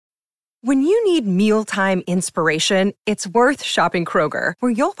When you need mealtime inspiration, it's worth shopping Kroger,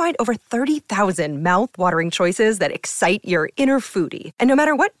 where you'll find over 30,000 mouth-watering choices that excite your inner foodie. And no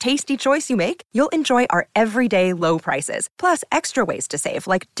matter what tasty choice you make, you'll enjoy our everyday low prices, plus extra ways to save,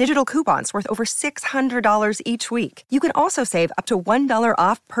 like digital coupons worth over $600 each week. You can also save up to $1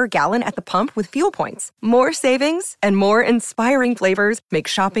 off per gallon at the pump with fuel points. More savings and more inspiring flavors make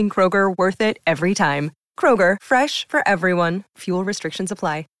shopping Kroger worth it every time. Kroger, fresh for everyone. Fuel restrictions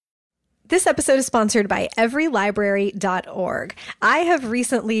apply. This episode is sponsored by everylibrary.org. I have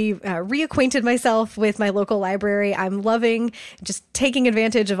recently reacquainted myself with my local library. I'm loving just taking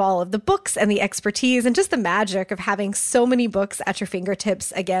advantage of all of the books and the expertise and just the magic of having so many books at your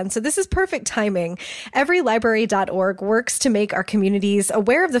fingertips again. So this is perfect timing. Everylibrary.org works to make our communities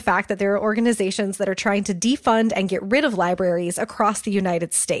aware of the fact that there are organizations that are trying to defund and get rid of libraries across the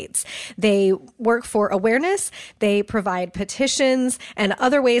United States. They work for awareness. They provide petitions and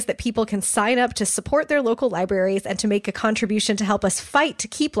other ways that people can sign up to support their local libraries and to make a contribution to help us fight to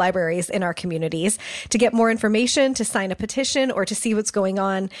keep libraries in our communities. To get more information, to sign a petition, or to see what's going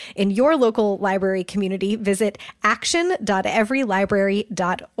on in your local library community, visit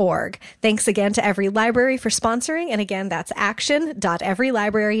action.everylibrary.org. Thanks again to Every Library for sponsoring. And again, that's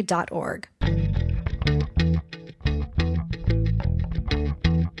action.everylibrary.org.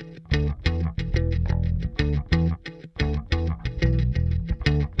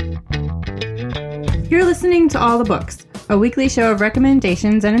 You're listening to All the Books, a weekly show of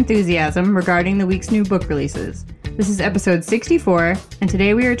recommendations and enthusiasm regarding the week's new book releases. This is episode 64, and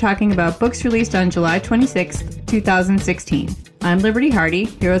today we are talking about books released on July 26th, 2016. I'm Liberty Hardy,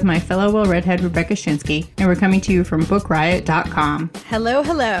 here with my fellow well-redhead Rebecca Shinsky, and we're coming to you from BookRiot.com. Hello,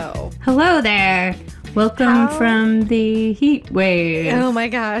 hello. Hello there. Welcome from the heat wave. Oh my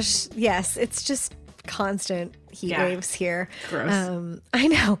gosh. Yes, it's just constant heat waves here. Gross. I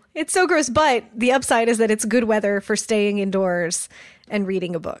know. It's so gross, but the upside is that it's good weather for staying indoors and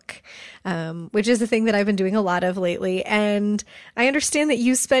reading a book, which is the thing that I've been doing a lot of lately. And I understand that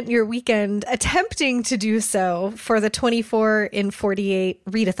you spent your weekend attempting to do so for the 24 in 48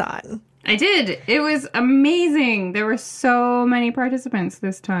 readathon. I did. It was amazing. There were so many participants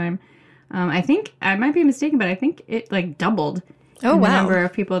this time. I think, I might be mistaken, but I think it like doubled the number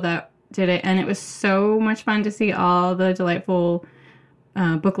of people that did it, and it was so much fun to see all the delightful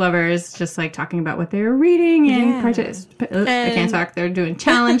book lovers just like talking about what they were reading and I can't talk. They're doing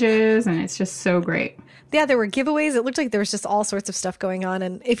challenges, and it's just so great. Yeah, there were giveaways. It looked like there was just all sorts of stuff going on.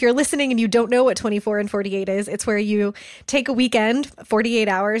 And if you're listening and you don't know what 24 and 48 is, it's where you take a weekend, 48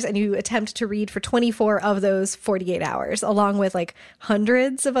 hours, and you attempt to read for 24 of those 48 hours, along with like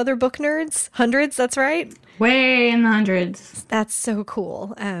hundreds of other book nerds. Hundreds, that's right. Way in the hundreds. That's so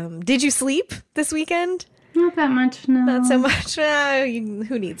cool. Did you sleep this weekend? Not that much, no. Not so much.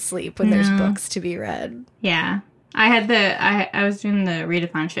 Who needs sleep when there's books to be read? Yeah. I was doing the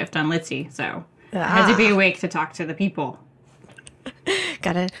readathon shift on Litzy, so I had to be awake to talk to the people.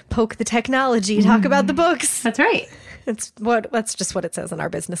 Gotta poke the technology, talk about the books. That's right. That's just what it says on our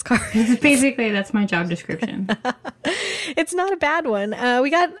business card. Basically, that's my job description. It's not a bad one. We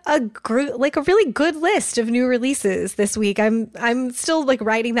got a really good list of new releases this week. I'm still like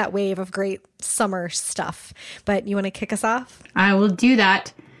riding that wave of great summer stuff. But you want to kick us off? I will do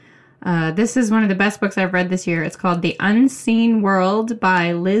that. This is one of the best books I've read this year. It's called The Unseen World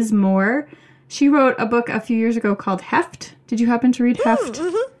by Liz Moore. She wrote a book a few years ago called Heft. Did you happen to read Heft?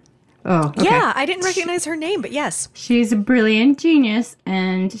 Mm-hmm. Oh, okay. Yeah, I didn't recognize her name, but yes. She's a brilliant genius,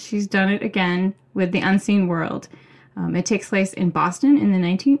 and she's done it again with The Unseen World. It takes place in Boston in the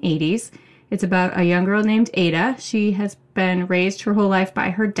 1980s. It's about a young girl named Ada. She has been raised her whole life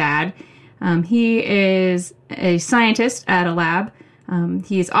by her dad. He is a scientist at a lab.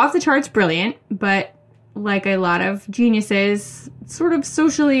 He's off the charts brilliant, but like a lot of geniuses, sort of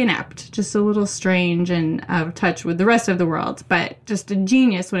socially inept, just a little strange and out of touch with the rest of the world, but just a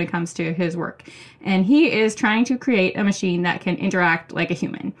genius when it comes to his work. And he is trying to create a machine that can interact like a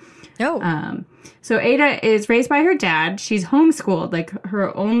human. Oh. So Ada is raised by her dad. She's homeschooled. Like,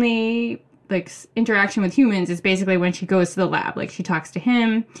 her only interaction with humans is basically when she goes to the lab. Like, she talks to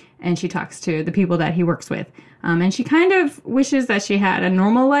him and she talks to the people that he works with. And she kind of wishes that she had a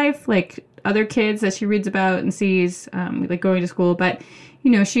normal life, like other kids that she reads about and sees, like going to school. But,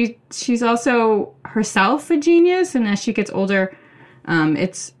 you know, she's also herself a genius. And as she gets older,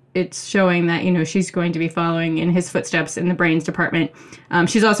 it's showing that, you know, she's going to be following in his footsteps in the brains department.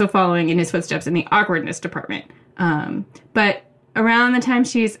 She's also following in his footsteps in the awkwardness department. But around the time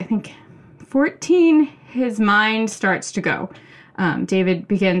she's, I think, 14, his mind starts to go.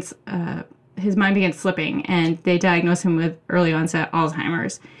 His mind begins slipping, and they diagnose him with early onset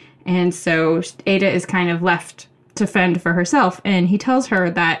Alzheimer's. And so Ada is kind of left to fend for herself. And he tells her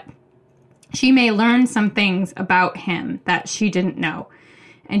that she may learn some things about him that she didn't know.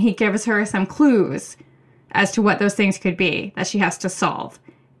 And he gives her some clues as to what those things could be that she has to solve.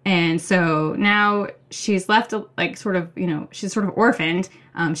 And so now she's left, like, sort of, you know, she's sort of orphaned.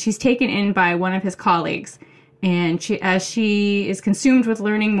 She's taken in by one of his colleagues. And as she is consumed with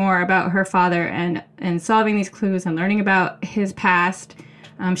learning more about her father and solving these clues and learning about his past,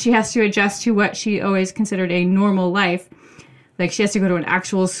 she has to adjust to what she always considered a normal life. Like, she has to go to an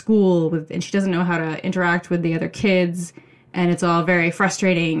actual school and she doesn't know how to interact with the other kids. And it's all very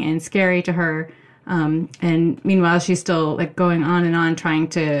frustrating and scary to her. And meanwhile, she's still, like, going on and on trying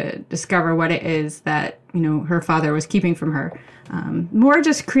to discover what it is that, you know, her father was keeping from her. Moore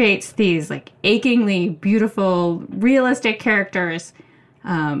just creates these, like, achingly beautiful, realistic characters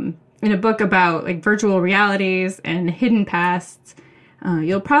in a book about, like, virtual realities and hidden pasts.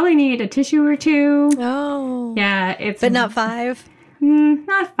 You'll probably need a tissue or two. Oh. Yeah, it's... But not 5?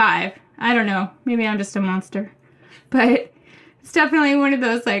 Not 5. I don't know. Maybe I'm just a monster. But it's definitely one of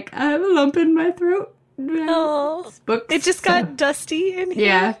those, like, I have a lump in my throat. Oh. Books. It just got dusty in here.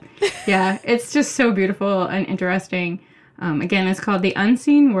 Yeah. Yeah. It's just so beautiful and interesting. Again, it's called The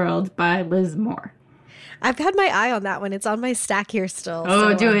Unseen World by Liz Moore. I've had my eye on that one. It's on my stack here still.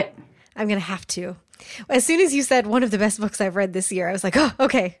 Oh, do it. I'm going to have to. As soon as you said one of the best books I've read this year, I was like, oh,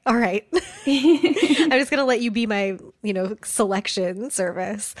 okay, all right. I'm just going to let you be my, selection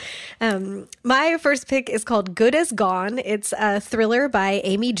service. My first pick is called Good as Gone. It's a thriller by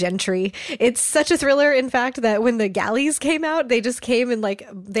Amy Gentry. It's such a thriller, in fact, that when the galleys came out, they just came in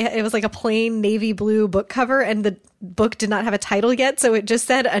it was like a plain navy blue book cover, and the book did not have a title yet, so it just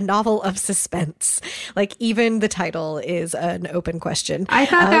said a novel of suspense. Like, even the title is an open question. I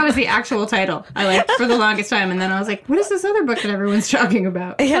thought that was the actual title. I liked for the longest time, and then I was like, what is this other book that everyone's talking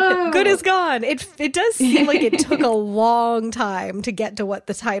about? Yeah, Good as Gone. It does seem like it took a long time to get to what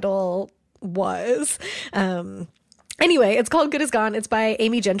the title was. Anyway, it's called Good as Gone. It's by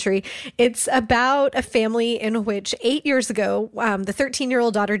Amy Gentry. It's about a family in which 8 years ago, the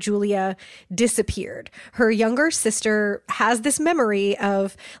 13-year-old daughter, Julia, disappeared. Her younger sister has this memory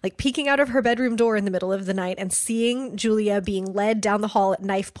of, like, peeking out of her bedroom door in the middle of the night and seeing Julia being led down the hall at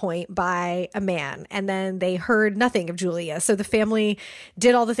knife point by a man. And then they heard nothing of Julia. So the family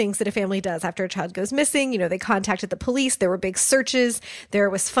did all the things that a family does after a child goes missing. They contacted the police. There were big searches.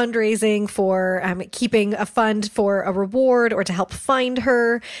 There was fundraising for keeping a fund for a reward or to help find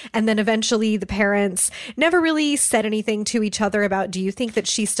her. And then eventually the parents never really said anything to each other about, do you think that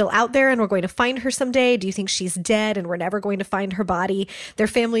she's still out there and we're going to find her someday? Do you think she's dead and we're never going to find her body? Their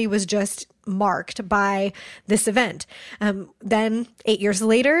family was just marked by this event. Then 8 years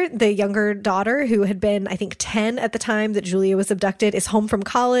later, the younger daughter, who had been, I think, 10 at the time that Julia was abducted, is home from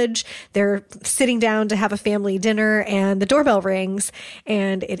college. They're sitting down to have a family dinner, and the doorbell rings,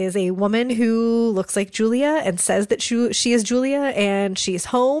 and it is a woman who looks like Julia and says that she is Julia, and she's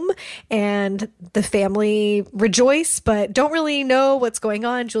home, and the family rejoice but don't really know what's going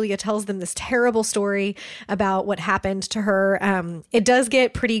on. Julia tells them this terrible story about what happened to her. It does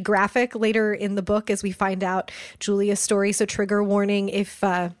get pretty graphic later in the book as we find out Julia's story. So trigger warning if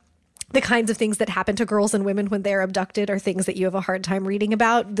the kinds of things that happen to girls and women when they're abducted are things that you have a hard time reading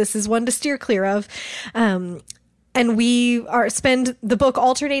about. This is one to steer clear of. And we spend the book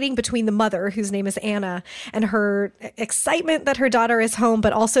alternating between the mother, whose name is Anna, and her excitement that her daughter is home,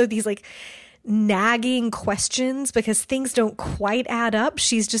 but also these nagging questions because things don't quite add up.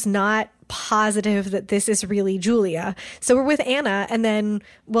 She's just not positive that this is really Julia. So we're with Anna, and then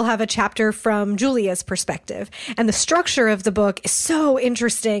we'll have a chapter from Julia's perspective. And the structure of the book is so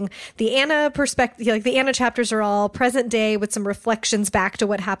interesting. The Anna perspective, the Anna chapters are all present day with some reflections back to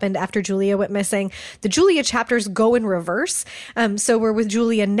what happened after Julia went missing. The Julia chapters go in reverse. So we're with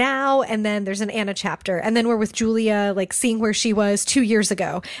Julia now, and then there's an Anna chapter. And then we're with Julia, seeing where she was 2 years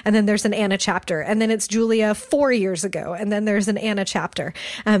ago. And then there's an Anna chapter. And then it's Julia 4 years ago. And then there's an Anna chapter.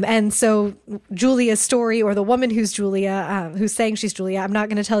 And so Julia's story, or the woman who's Julia, who's saying she's Julia, I'm not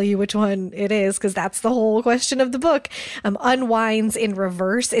going to tell you which one it is because that's the whole question of the book, unwinds in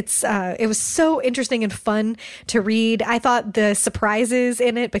reverse. It was so interesting and fun to read. I thought the surprises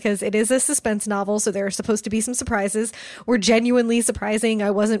in it, because it is a suspense novel, so there are supposed to be some surprises, were genuinely surprising.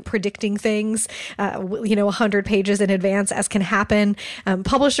 I wasn't predicting things, 100 pages in advance, as can happen.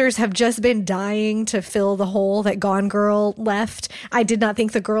 Publishers have just been dying to fill the hole that Gone Girl left. I did not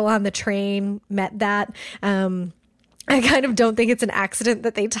think The Girl on the Train met that. I kind of don't think it's an accident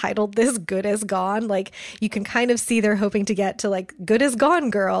that they titled this Good as Gone. Like, you can kind of see they're hoping to get to like Good as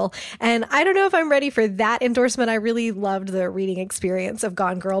Gone Girl. And I don't know if I'm ready for that endorsement. I really loved the reading experience of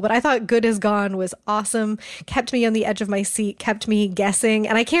Gone Girl, but I thought Good as Gone was awesome, kept me on the edge of my seat, kept me guessing.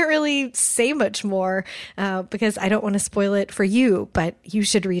 And I can't really say much more because I don't want to spoil it for you, but you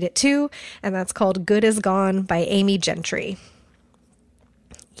should read it too. And that's called Good as Gone by Amy Gentry.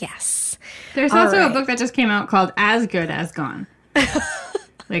 Yes. There's also a book that just came out called As Good as Gone.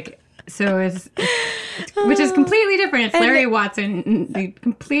 Like, so it's which is completely different. It's Larry Watson in the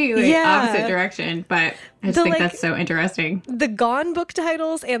completely opposite direction, but I just think that's so interesting. The Gone book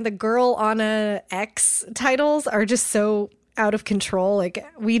titles and the Girl on a X titles are just so out of control. Like,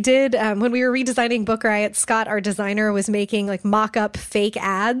 we did when we were redesigning Book Riot, Scott, our designer, was making like mock-up fake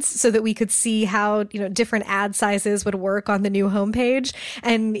ads so that we could see how, you know, different ad sizes would work on the new homepage.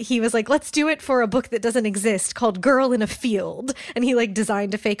 And he was like, let's do it for a book that doesn't exist called Girl in a Field. And he like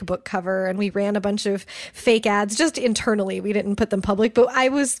designed a fake book cover, and we ran a bunch of fake ads just internally. We didn't put them public, but I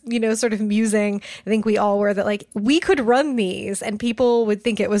was, you know, sort of musing, I think we all were, that like we could run these and people would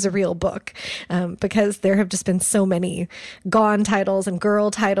think it was a real book because there have just been so many Gone titles and Girl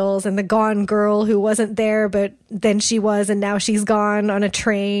titles, and the Gone Girl who wasn't there, but then she was, and now she's gone on a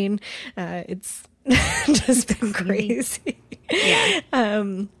train. It's just been crazy. Yeah.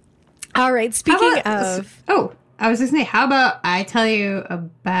 All right. Speaking of, I was just saying, how about I tell you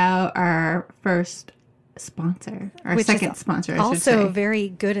about our first sponsor, our second sponsor, I should say. Also very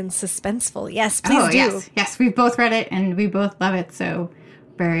good and suspenseful. Yes, please do. Yes, we've both read it and we both love it, so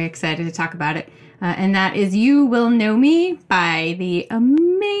very excited to talk about it. And that is You Will Know Me by the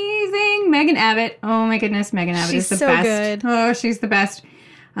amazing Megan Abbott. Oh my goodness, Megan Abbott is the so best. Good. Oh, she's the best.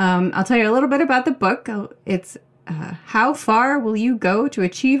 I'll tell you a little bit about the book. It's How Far Will You Go to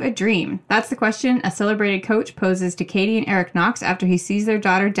Achieve a Dream? That's the question a celebrated coach poses to Katie and Eric Knox after he sees their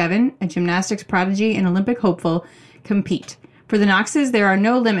daughter Devin, a gymnastics prodigy and Olympic hopeful, compete. For the Knoxes, there are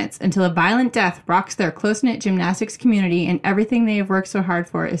no limits until a violent death rocks their close-knit gymnastics community and everything they have worked so hard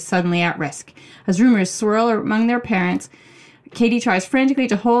for is suddenly at risk. As rumors swirl among their parents, Katie tries frantically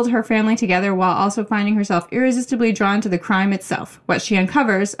to hold her family together while also finding herself irresistibly drawn to the crime itself. What she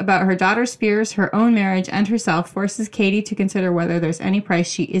uncovers about her daughter's fears, her own marriage, and herself forces Katie to consider whether there's any price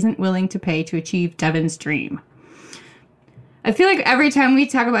she isn't willing to pay to achieve Devin's dream. I feel like every time we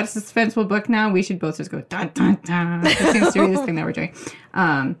talk about a suspenseful book now, we should both just go, dun, dun, dun. It seems to be this thing that we're doing.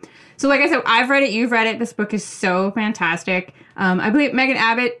 So like I said, I've read it, you've read it. This book is so fantastic. I believe Megan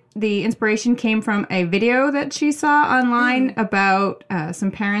Abbott, the inspiration came from a video that she saw online about some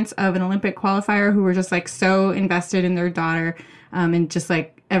parents of an Olympic qualifier who were just like so invested in their daughter. And just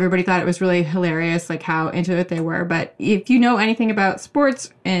like everybody thought it was really hilarious, like how into it they were. But if you know anything about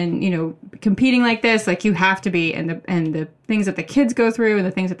sports and, you know, competing like this, like you have to be, and the things that the kids go through and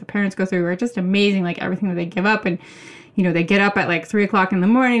the things that the parents go through are just amazing. Like everything that they give up, and, you know, they get up at like 3:00 in the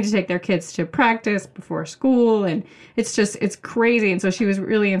morning to take their kids to practice before school. And it's crazy. And so she was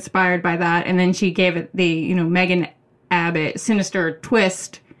really inspired by that. And then she gave it the, you know, Megan Abbott sinister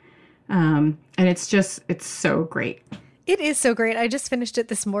twist. And it's so great. It is so great. I just finished it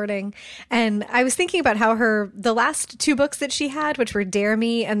this morning, and I was thinking about how the last two books that she had, which were Dare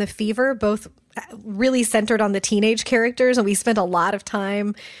Me and The Fever, both really centered on the teenage characters, and we spent a lot of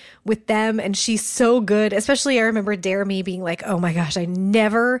time with them, and she's so good. Especially I remember Dare Me being like, oh my gosh, I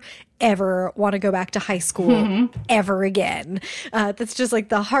never ever want to go back to high school ever again. That's just like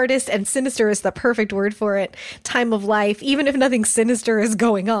the hardest, and sinister is the perfect word for it, time of life, even if nothing sinister is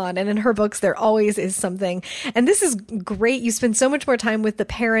going on. And in her books, there always is something. And this is great. You spend so much more time with the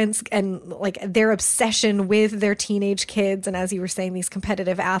parents and like their obsession with their teenage kids. And as you were saying, these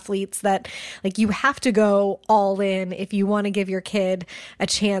competitive athletes that like you have to go all in if you want to give your kid a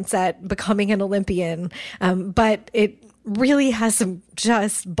chance at becoming an Olympian. But it really has some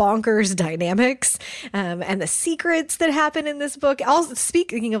just bonkers dynamics and the secrets that happen in this book. Also,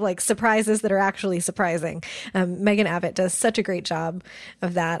 speaking of like surprises that are actually surprising, Megan Abbott does such a great job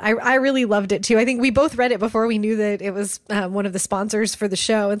of that. I really loved it too. I think we both read it before we knew that it was one of the sponsors for the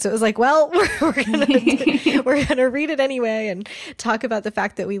show, and so it was like, well, we're gonna read it anyway and talk about the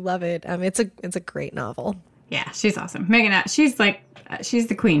fact that we love it. It's a great novel. Yeah, she's awesome. Megan Abbott, she's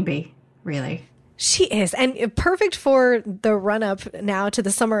the queen bee, really. She is. And perfect for the run up now to the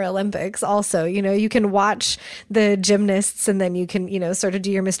Summer Olympics also. You know, you can watch the gymnasts and then you can, you know, sort of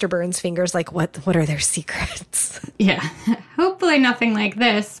do your Mr. Burns fingers like, what are their secrets? Yeah. Hopefully nothing like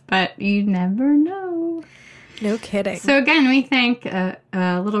this, but you never know. No kidding. So again, we thank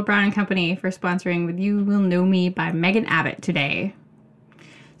Little Brown and Company for sponsoring with You Will Know Me by Megan Abbott today.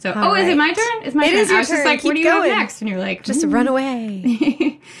 So, All is it right. my turn? It's my turn. is your I was just turn. like, what Keep do you going. have next? And you're like, Just run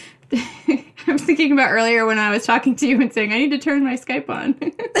away. I was thinking about earlier when I was talking to you and saying, I need to turn my Skype on.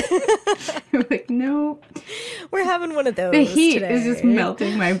 I'm like, no. We're having one of those. The heat today. is just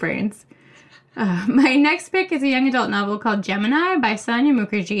melting my brains. My next pick is a young adult novel called Gemini by Sanya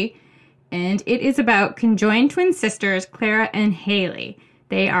Mukherjee. And it is about conjoined twin sisters, Clara and Haley.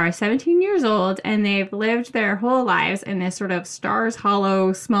 They are 17 years old and they've lived their whole lives in this sort of Stars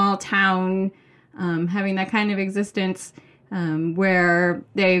Hollow small town, having that kind of existence where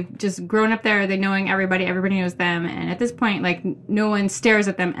they've just grown up there. They're knowing everybody knows them. And at this point, like, no one stares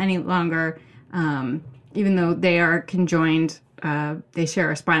at them any longer, even though they are conjoined. They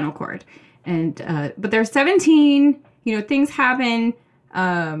share a spinal cord. And but they're 17, things happen.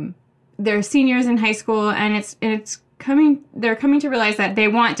 They're seniors in high school, and they're coming to realize that they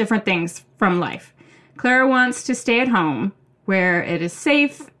want different things from life. Clara wants to stay at home where it is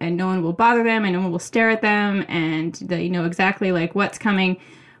safe and no one will bother them and no one will stare at them and they know exactly like what's coming.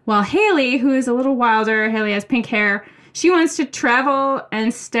 While Haley, who is a little wilder, Haley has pink hair, she wants to travel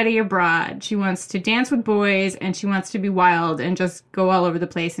and study abroad. She wants to dance with boys and she wants to be wild and just go all over the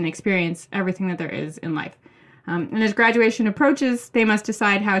place and experience everything that there is in life. And as graduation approaches, they must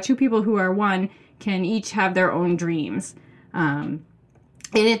decide how two people who are one can each have their own dreams.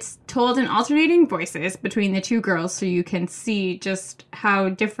 And it's told in alternating voices between the two girls, so you can see just how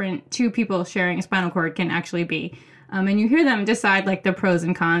different two people sharing a spinal cord can actually be. And you hear them decide like the pros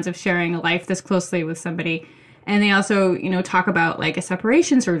and cons of sharing a life this closely with somebody. And they also, talk about like a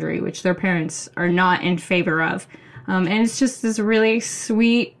separation surgery, which their parents are not in favor of. And it's just this really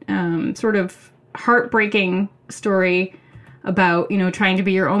sweet, sort of heartbreaking story about, trying to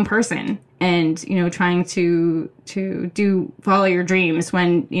be your own person and, trying to follow your dreams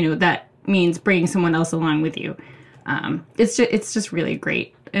when, that means bringing someone else along with you. It's just really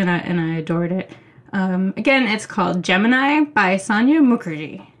great. And I adored it. Again, it's called Gemini by Sanya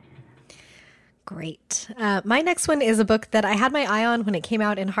Mukherjee. Great. My next one is a book that I had my eye on when it came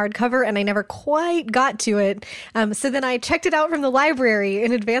out in hardcover, and I never quite got to it. So then I checked it out from the library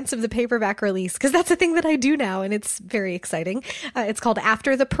in advance of the paperback release, because that's a thing that I do now, and it's very exciting. It's called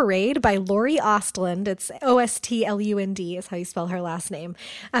After the Parade by Laurie Ostlund. It's Ostlund is how you spell her last name.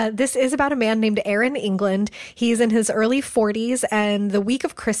 This is about a man named Aaron England. He's in his early 40s, and the week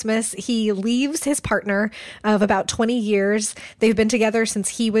of Christmas, he leaves his partner of about 20 years. They've been together since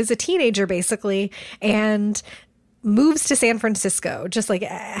he was a teenager, basically, and moves to San Francisco, just like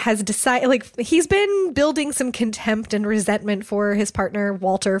has decided, like he's been building some contempt and resentment for his partner,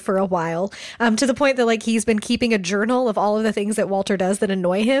 Walter, for a while, to the point that like he's been keeping a journal of all of the things that Walter does that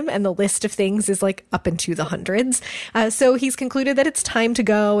annoy him. And the list of things is like up into the hundreds. So he's concluded that it's time to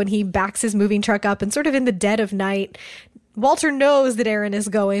go, and he backs his moving truck up, and sort of in the dead of night, Walter knows that Aaron is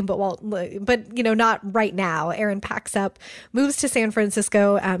going, but not right now. Aaron packs up, moves to San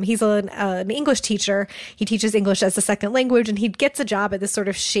Francisco. He's an English teacher. He teaches English as a second language, and he gets a job at this sort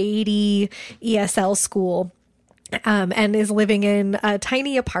of shady ESL school. And is living in a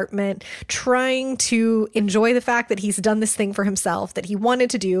tiny apartment, trying to enjoy the fact that he's done this thing for himself that he wanted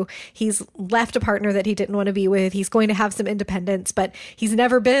to do. He's left a partner that he didn't want to be with. He's going to have some independence, but he's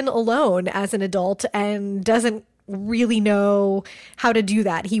never been alone as an adult and doesn't really know how to do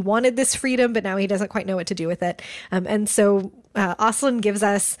that. He wanted this freedom, but now he doesn't quite know what to do with it. And so Ostlund gives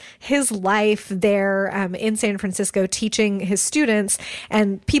us his life there in San Francisco, teaching his students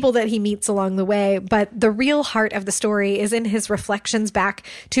and people that he meets along the way. But the real heart of the story is in his reflections back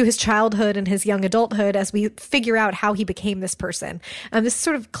to his childhood and his young adulthood as we figure out how he became this person. This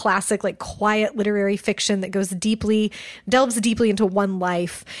sort of classic, like quiet literary fiction that delves deeply into one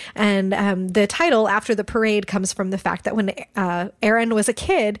life. And the title, After the Parade, comes from the fact that when Aaron was a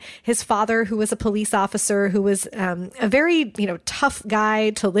kid, his father, who was a police officer, who was a very tough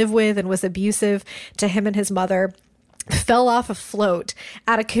guy to live with and was abusive to him and his mother, fell off a float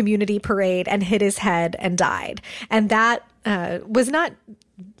at a community parade and hit his head and died. And that was not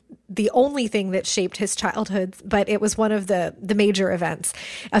the only thing that shaped his childhood, but it was one of the major events.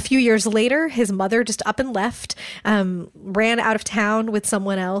 A few years later, his mother just up and left, ran out of town with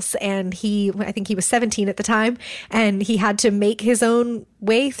someone else, and I think he was 17 at the time, and he had to make his own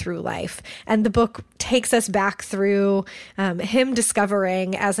way through life. And the book takes us back through him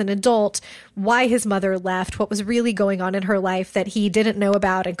discovering as an adult why his mother left, what was really going on in her life that he didn't know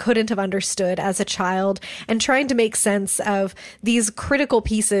about and couldn't have understood as a child, and trying to make sense of these critical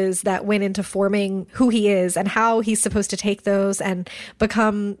pieces that went into forming who he is and how he's supposed to take those and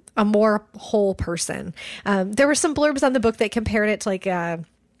become a more whole person. There were some blurbs on the book that compared it to like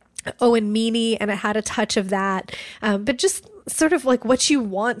Owen Meany, and it had a touch of that, but just sort of like what you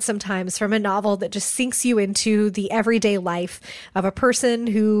want sometimes from a novel that just sinks you into the everyday life of a person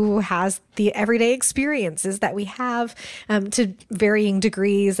who has the everyday experiences that we have, to varying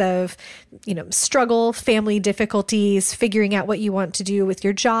degrees of, struggle, family difficulties, figuring out what you want to do with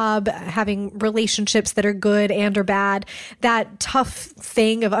your job, having relationships that are good and or bad, that tough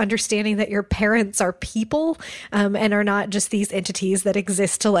thing of understanding that your parents are people, and are not just these entities that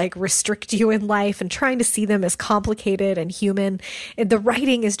exist to like restrict you in life, and trying to see them as complicated and human. The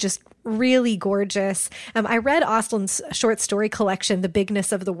writing is just really gorgeous. I read Ostland's short story collection, The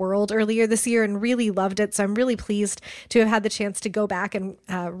Bigness of the World, earlier this year and really loved it. So I'm really pleased to have had the chance to go back and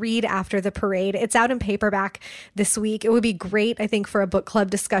read After the Parade. It's out in paperback this week. It would be great, I think, for a book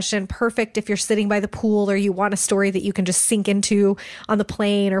club discussion. Perfect if you're sitting by the pool or you want a story that you can just sink into on the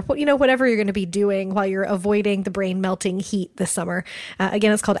plane, or whatever you're going to be doing while you're avoiding the brain melting heat this summer.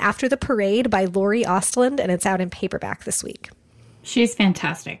 Again, it's called After the Parade by Laurie Ostland, and it's out in paperback this week. She's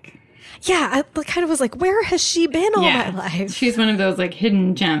fantastic. Yeah, I kind of was like, where has she been all my life? She's one of those like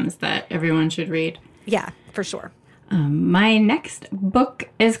hidden gems that everyone should read. Yeah, for sure. My next book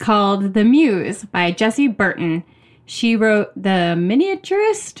is called The Muse by Jessie Burton. She wrote The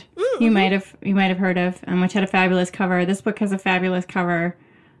Miniaturist. Mm-hmm. You might have heard of, which had a fabulous cover. This book has a fabulous cover,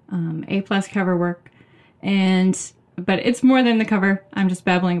 A+ cover work, but it's more than the cover. I'm just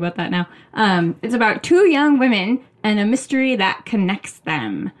babbling about that now. It's about two young women and a mystery that connects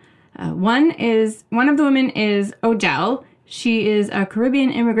them. One of the women is Odell. She is a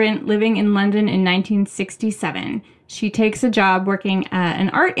Caribbean immigrant living in London in 1967. She takes a job working at an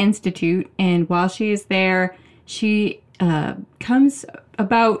art institute, and while she is there, she comes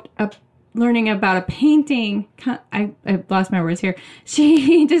about learning about a painting. I lost my words here.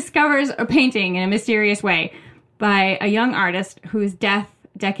 She discovers a painting in a mysterious way by a young artist whose death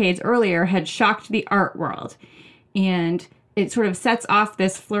decades earlier had shocked the art world. And it sort of sets off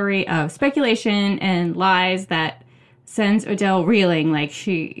this flurry of speculation and lies that sends Odell reeling. Like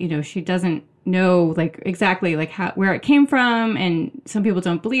she doesn't know like exactly like where it came from, and some people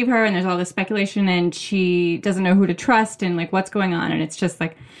don't believe her, and there's all this speculation, and she doesn't know who to trust and like what's going on, and it's just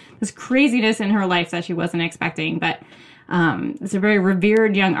like this craziness in her life that she wasn't expecting. But it's a very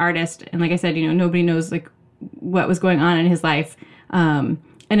revered young artist, and like I said, nobody knows like what was going on in his life. And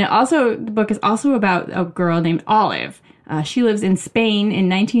the book is also about a girl named Olive. She lives in Spain in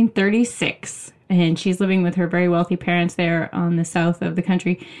 1936, and she's living with her very wealthy parents there on the south of the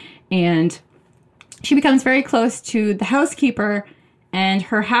country. And she becomes very close to the housekeeper and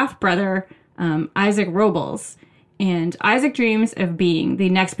her half-brother, Isaac Robles. And Isaac dreams of being the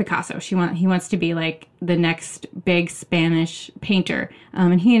next Picasso. He wants to be like the next big Spanish painter.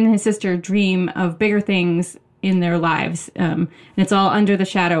 And he and his sister dream of bigger things in their lives. And it's all under the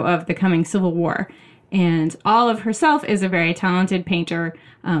shadow of the coming Civil War. And Olive herself is a very talented painter,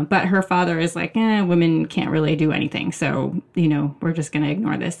 but her father is like, women can't really do anything. So, we're just going to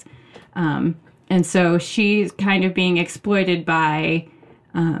ignore this. And so she's kind of being exploited by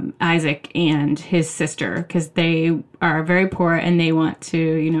Isaac and his sister because they are very poor and they want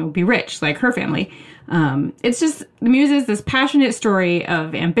to, be rich like her family. It's just, The Muse is this passionate story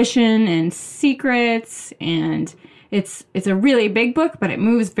of ambition and secrets. And it's a really big book, but it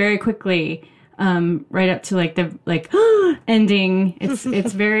moves very quickly. Right up to the ending.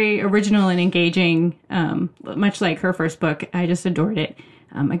 It's very original and engaging, much like her first book. I just adored it.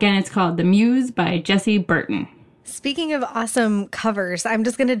 Again, it's called The Muse by Jessie Burton. Speaking of awesome covers, I'm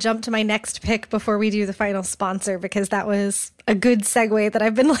just going to jump to my next pick before we do the final sponsor, because that was a good segue that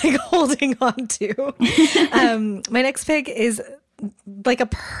I've been holding on to. My next pick is like a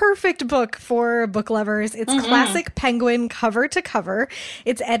perfect book for book lovers. It's classic Penguin cover to cover.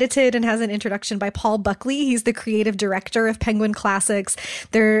 It's edited and has an introduction by Paul Buckley. He's the creative director of Penguin Classics.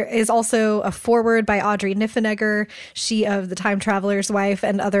 There is also a foreword by Audrey Niffenegger, she of The Time Traveler's Wife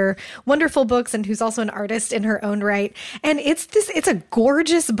and other wonderful books, and who's also an artist in her own right. And it's a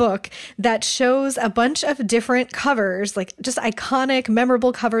gorgeous book that shows a bunch of different covers, like just iconic,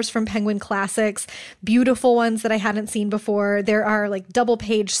 memorable covers from Penguin Classics, beautiful ones that I hadn't seen before. There are like double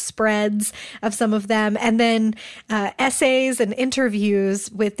page spreads of some of them, and then essays and interviews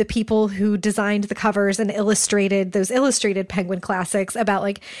with the people who designed the covers and illustrated Penguin Classics about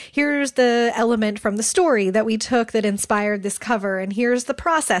like, here's the element from the story that we took that inspired this cover, and here's the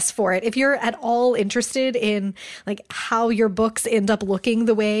process for it. If you're at all interested in like how your books end up looking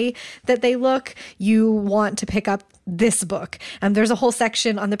the way that they look, you want to pick up this book. There's a whole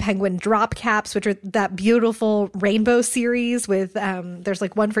section on the Penguin drop caps, which are that beautiful rainbow series with, there's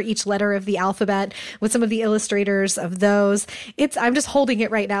like one for each letter of the alphabet with some of the illustrators of those. I'm just holding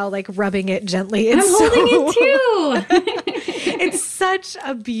it right now, like rubbing it gently. I'm holding it too. such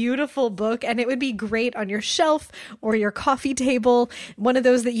a beautiful book, and it would be great on your shelf or your coffee table. One of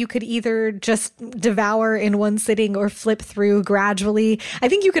those that you could either just devour in one sitting or flip through gradually. I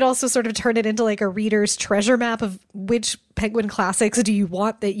think you could also sort of turn it into like a reader's treasure map of which Penguin classics do you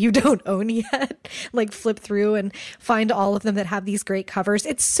want that you don't own yet. Like flip through and find all of them that have these great covers.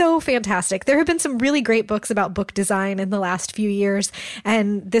 It's so fantastic. There have been some really great books about book design in the last few years,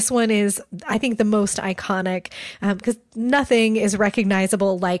 and this one is, I think, the most iconic because nothing is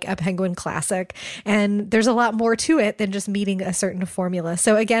recognizable like a Penguin classic, and there's a lot more to it than just meeting a certain formula.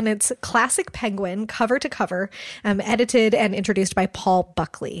 So again, it's Classic Penguin, cover to cover, edited and introduced by Paul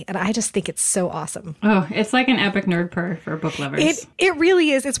Buckley, and I just think it's so awesome. Oh, it's like an epic nerd purr for book lovers. It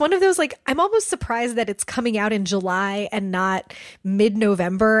really is. It's one of those, like, I'm almost surprised that it's coming out in July and not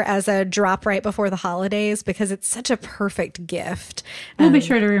mid-November as a drop right before the holidays, because it's such a perfect gift. We'll be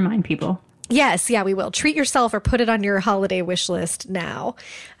sure to remind people. Yes, yeah, we will. Treat yourself or put it on your holiday wish list now.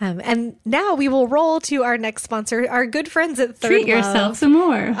 And now we will roll to our next sponsor, our good friends at Third Love. Treat yourself some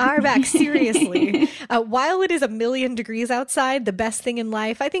more. Are back, seriously. While it is 1,000,000 degrees outside, the best thing in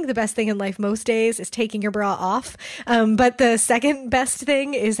life, I think the best thing in life most days is taking your bra off. But the second best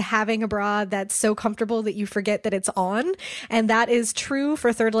thing is having a bra that's so comfortable that you forget that it's on. And that is true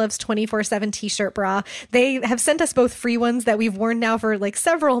for Third Love's 24/7 t-shirt bra. They have sent us both free ones that we've worn now for like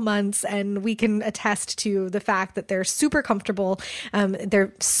several months, and we can attest to the fact that they're super comfortable.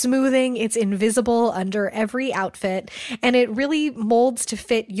 They're smoothing. It's invisible under every outfit, and it really molds to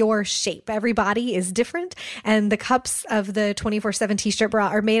fit your shape. Every body is different, and the cups of the 24/7 t-shirt bra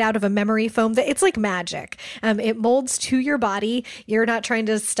are made out of a memory foam that it's like magic. It molds to your body. You're not trying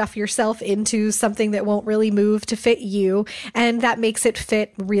to stuff yourself into something that won't really move to fit you, and that makes it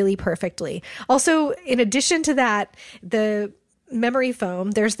fit really perfectly. Also, in addition to that, the memory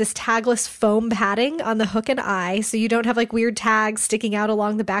foam, there's this tagless foam padding on the hook and eye, so you don't have like weird tags sticking out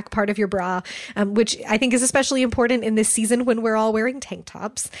along the back part of your bra, which I think is especially important in this season when we're all wearing tank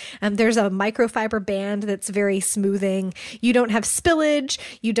tops. There's a microfiber band that's very smoothing. You don't have spillage.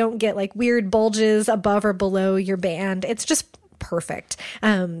 You don't get like weird bulges above or below your band. It's just perfect.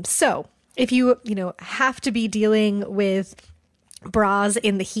 So if you have to be dealing with bras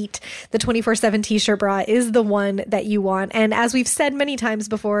in the heat, the 24/7 t-shirt bra is the one that you want. And as we've said many times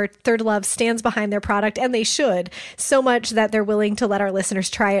before, Third Love stands behind their product, and they should, so much that they're willing to let our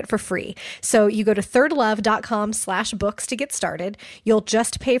listeners try it for free. So you go to thirdlove.com/books to get started. You'll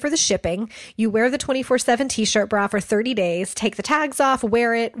just pay for the shipping. You wear the 24/7 t-shirt bra for 30 days, take the tags off,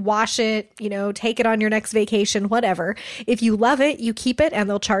 wear it, wash it, take it on your next vacation, whatever. If you love it, you keep it and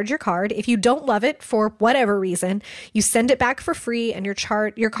they'll charge your card. If you don't love it for whatever reason, you send it back for free, and your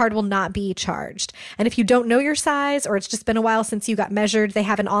card will not be charged. And if you don't know your size, or it's just been a while since you got measured, they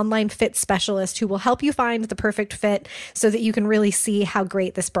have an online fit specialist who will help you find the perfect fit so that you can really see how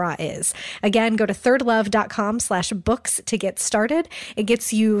great this bra is. Again, go to thirdlove.com/books to get started. It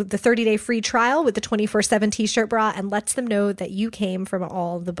gets you the 30-day free trial with the 24/7 t-shirt bra and lets them know that you came from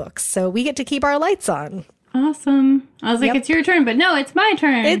all the books. So we get to keep our lights on. Awesome. I was like, It's your turn, but no, it's my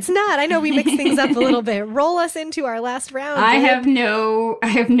turn. It's not. I know we mix things up a little bit. Roll us into our last round. I have no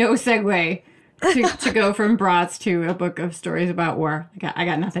segue to go from bras to a book of stories about war. I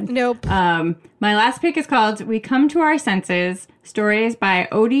got nothing. Nope. My last pick is called We Come to Our Senses, stories by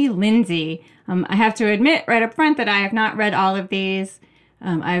Odie Lindsay. I have to admit right up front that I have not read all of these,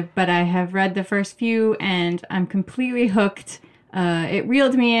 but I have read the first few, and I'm completely hooked. It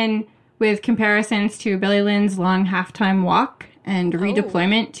reeled me in with comparisons to Billy Lynn's Long Halftime Walk and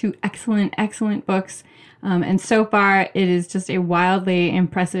Redeployment, two excellent, excellent books. And so far, it is just a wildly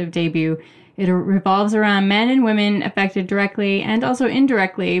impressive debut. It revolves around men and women affected directly and also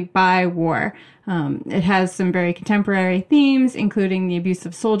indirectly by war. It has some very contemporary themes, including the abuse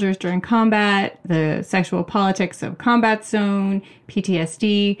of soldiers during combat, the sexual politics of combat zone,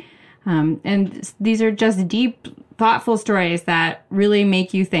 PTSD. And these are just deep, thoughtful stories that really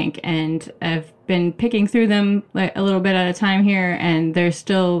make you think. And I've been picking through them a little bit at a time here, and they're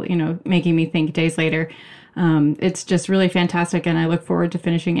still, making me think days later. It's just really fantastic, and I look forward to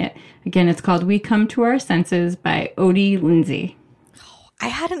finishing it. Again, it's called We Come to Our Senses by Odie Lindsay. I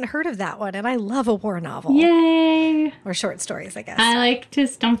hadn't heard of that one, and I love a war novel. Yay! Or short stories, I guess. I like to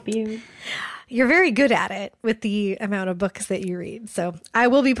stump you. You're very good at it with the amount of books that you read, so I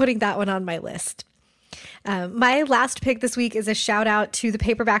will be putting that one on my list. My last pick this week is a shout out to the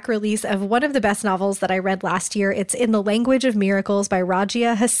paperback release of one of the best novels that I read last year. It's In the Language of Miracles by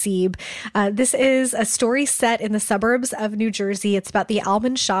Rajia Hasib. This is a story set in the suburbs of New Jersey. It's about the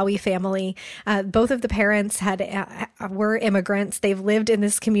Al-Manshawi family. Both of the parents were immigrants. They've lived in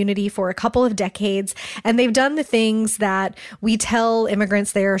this community for a couple of decades, and they've done the things that we tell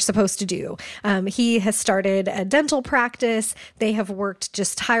immigrants they're supposed to do. He has started a dental practice. They have worked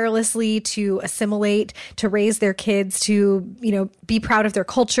just tirelessly to assimilate, to raise their kids, to, be proud of their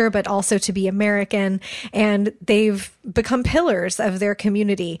culture, but also to be American. And they've become pillars of their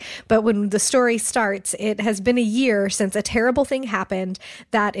community. But when the story starts, it has been a year since a terrible thing happened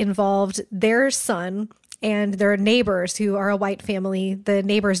that involved their son and their neighbors, who are a white family, the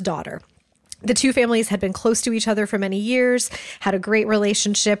neighbor's daughter. The two families had been close to each other for many years, had a great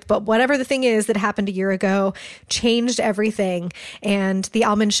relationship, but whatever the thing is that happened a year ago changed everything. And the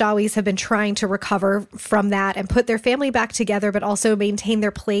Al-Manshawis have been trying to recover from that and put their family back together, but also maintain their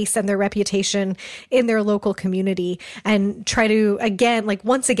place and their reputation in their local community and try to,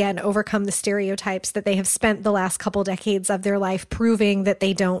 once again, overcome the stereotypes that they have spent the last couple decades of their life proving that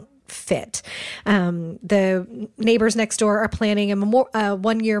they don't fit. The neighbors next door are planning a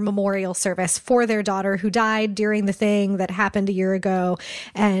one-year memorial service for their daughter who died during the thing that happened a year ago.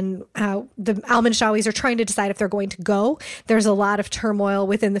 And the Al-Manshawis are trying to decide if they're going to go. There's a lot of turmoil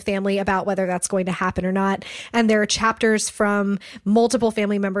within the family about whether that's going to happen or not. And there are chapters from multiple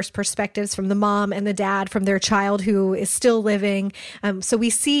family members' perspectives, from the mom and the dad, from their child who is still living. So we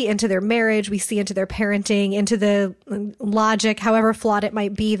see into their marriage, we see into their parenting, into the logic, however flawed it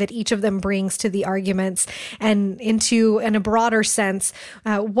might be, that each of them brings to the arguments, and into, in a broader sense,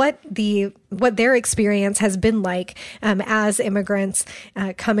 what their experience has been like as immigrants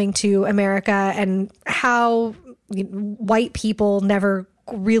coming to America, and how white people never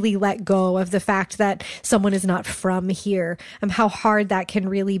really let go of the fact that someone is not from here, how hard that can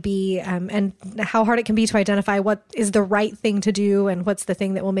really be, and how hard it can be to identify what is the right thing to do and what's the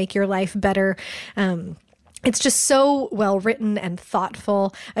thing that will make your life better. It's just so well written and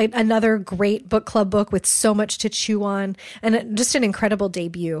thoughtful. Another great book club book with so much to chew on, and just an incredible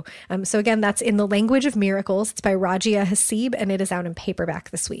debut. So again, that's In the Language of Miracles. It's by Rajia Hasib, and it is out in paperback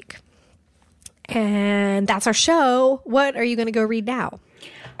this week. And that's our show. What are you going to go read now?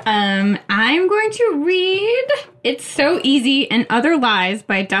 I'm going to read It's So Easy and Other Lies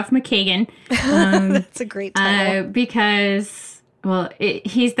by Duff McKagan. That's a great title. Because,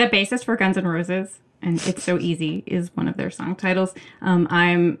 he's the bassist for Guns N' Roses. And It's So Easy is one of their song titles.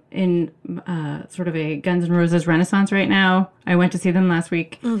 I'm in sort of a Guns N' Roses renaissance right now. I went to see them last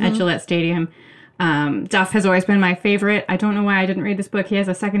week at Gillette Stadium. Duff has always been my favorite. I don't know why I didn't read this book. He has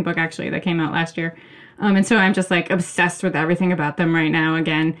a second book, actually, that came out last year. And so I'm just, obsessed with everything about them right now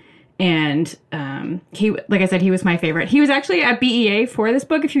again. And he, like I said, he was my favorite. He was actually at BEA for this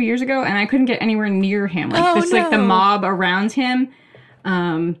book a few years ago, and I couldn't get anywhere near him. The mob around him.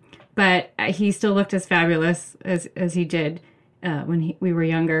 But he still looked as fabulous as he did when we were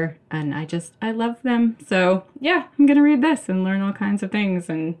younger. And I love them. So, yeah, I'm going to read this and learn all kinds of things.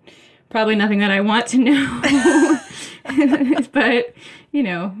 And probably nothing that I want to know. But,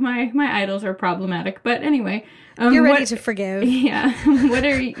 my idols are problematic. But anyway. You're ready to forgive. Yeah. What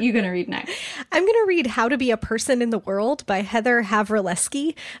are you going to read next? I'm going to read How to Be a Person in the World by Heather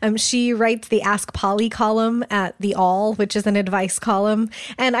Havrilesky. She writes the Ask Polly column at The All, which is an advice column.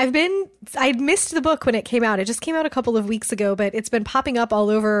 And I'd missed the book when it came out. It just came out a couple of weeks ago, but it's been popping up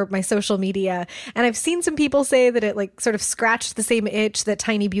all over my social media. And I've seen some people say that it sort of scratched the same itch that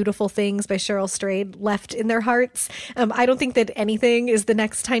Tiny Beautiful Things by Cheryl Strayed left in their hearts. I don't think that anything is the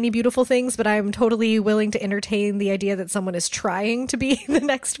next Tiny Beautiful Things, but I'm totally willing to entertain the idea that someone is trying to be the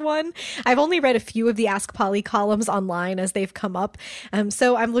next one. I've only read a few of the Ask Polly columns online as they've come up.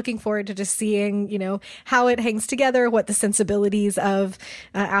 So I'm looking forward to just seeing, how it hangs together, what the sensibilities of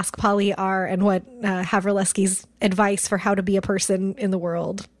Ask Polly are, and what Havrilesky's advice for how to be a person in the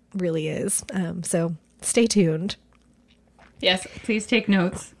world really is. So stay tuned. Yes, please take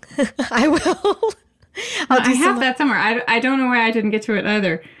notes. I will. I have that somewhere. I don't know why I didn't get to it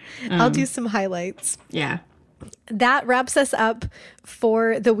either. I'll do some highlights. Yeah. That wraps us up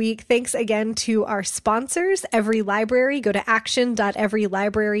for the week. Thanks again to our sponsors, Every Library. Go to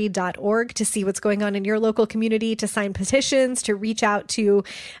action.everylibrary.org to see what's going on in your local community, to sign petitions, to reach out to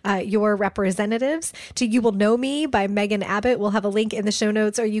your representatives. To You Will Know Me by Megan Abbott. We'll have a link in the show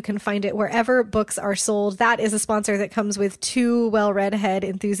notes, or you can find it wherever books are sold. That is a sponsor that comes with 2 well-read head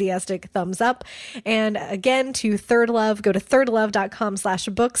enthusiastic thumbs up. And again, to Third Love, go to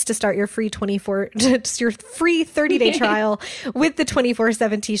thirdlove.com/books to start your free free 30-day trial with the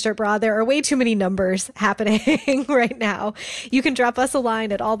 24/7 t-shirt bra. There are way too many numbers happening right now. You can drop us a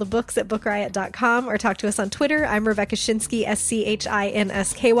line at allthebooks@bookriot.com or talk to us on Twitter. I'm Rebecca Schinsky,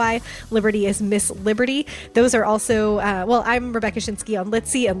 SCHINSKY. Liberty is Miss Liberty. Those are also, I'm Rebecca Schinsky on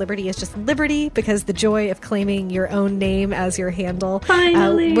Litsy, and Liberty is just Liberty because the joy of claiming your own name as your handle.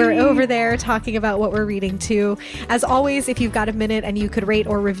 Finally! We're over there talking about what we're reading too. As always, if you've got a minute and you could rate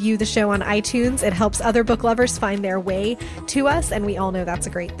or review the show on iTunes, it helps other book lovers find their way to us, and we all know that's a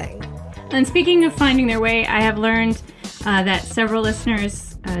great thing. And speaking of finding their way, I have learned that several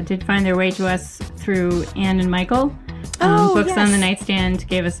listeners did find their way to us through Anne and Michael. Books yes. on the Nightstand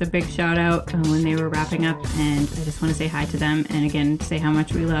gave us a big shout out when they were wrapping up, and I just want to say hi to them and again say how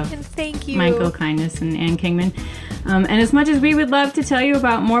much we love And thank you. Michael Kindness and Anne Kingman. And as much as we would love to tell you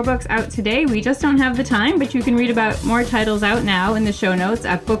about more books out today, we just don't have the time, but you can read about more titles out now in the show notes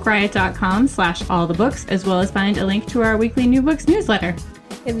at bookriot.com/allthebooks, as well as find a link to our weekly New Books newsletter.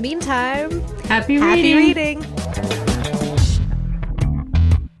 In the meantime, Happy happy reading! reading.